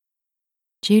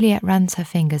Juliet runs her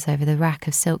fingers over the rack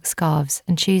of silk scarves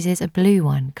and chooses a blue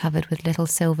one covered with little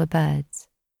silver birds.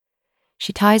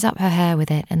 She ties up her hair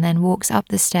with it and then walks up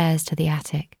the stairs to the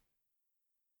attic.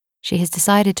 She has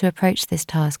decided to approach this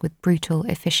task with brutal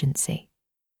efficiency.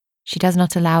 She does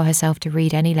not allow herself to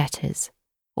read any letters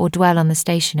or dwell on the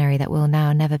stationery that will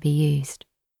now never be used.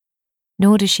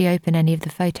 Nor does she open any of the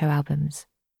photo albums.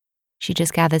 She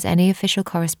just gathers any official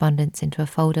correspondence into a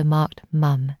folder marked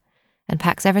Mum and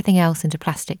packs everything else into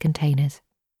plastic containers.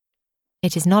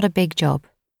 It is not a big job.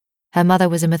 Her mother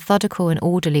was a methodical and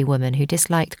orderly woman who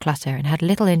disliked clutter and had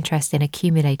little interest in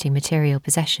accumulating material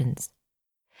possessions.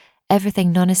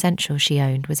 Everything non-essential she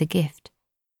owned was a gift.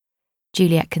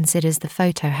 Juliet considers the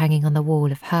photo hanging on the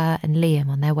wall of her and Liam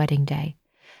on their wedding day,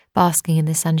 basking in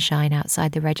the sunshine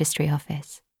outside the registry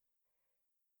office.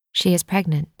 She is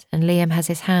pregnant and Liam has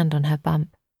his hand on her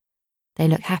bump. They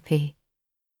look happy.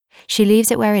 She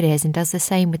leaves it where it is and does the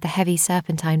same with the heavy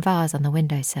serpentine vase on the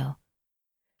windowsill.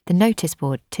 The notice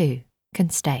board, too, can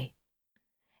stay.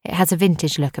 It has a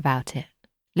vintage look about it.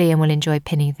 Liam will enjoy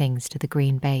pinning things to the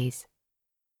green baize.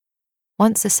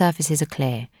 Once the surfaces are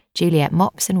clear, Juliet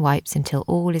mops and wipes until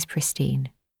all is pristine.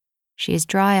 She is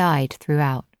dry-eyed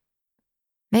throughout.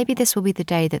 Maybe this will be the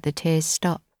day that the tears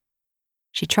stop.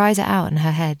 She tries it out in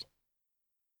her head.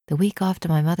 The week after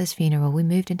my mother's funeral, we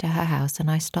moved into her house and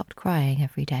I stopped crying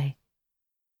every day.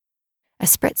 A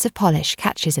spritz of polish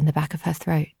catches in the back of her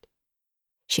throat.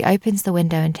 She opens the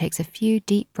window and takes a few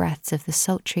deep breaths of the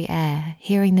sultry air,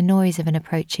 hearing the noise of an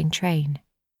approaching train.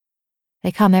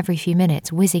 They come every few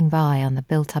minutes, whizzing by on the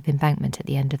built-up embankment at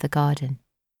the end of the garden.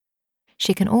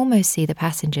 She can almost see the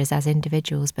passengers as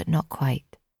individuals, but not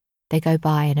quite. They go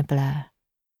by in a blur.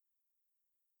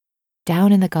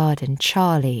 Down in the garden,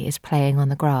 Charlie is playing on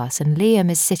the grass and Liam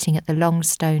is sitting at the long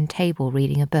stone table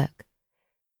reading a book.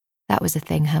 That was the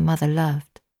thing her mother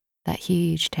loved, that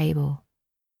huge table.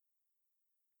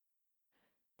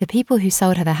 The people who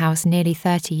sold her the house nearly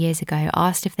 30 years ago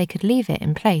asked if they could leave it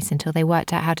in place until they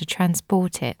worked out how to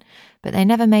transport it, but they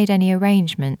never made any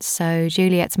arrangements, so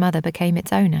Juliet's mother became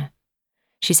its owner.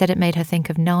 She said it made her think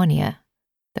of Narnia,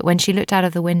 that when she looked out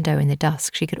of the window in the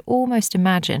dusk, she could almost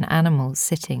imagine animals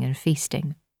sitting and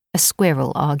feasting, a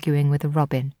squirrel arguing with a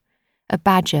robin, a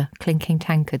badger clinking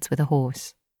tankards with a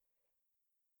horse.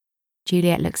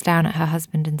 Juliet looks down at her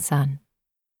husband and son,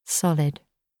 solid,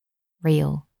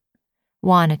 real,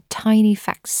 one a tiny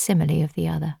facsimile of the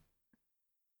other.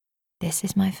 This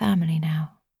is my family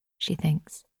now, she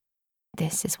thinks.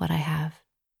 This is what I have.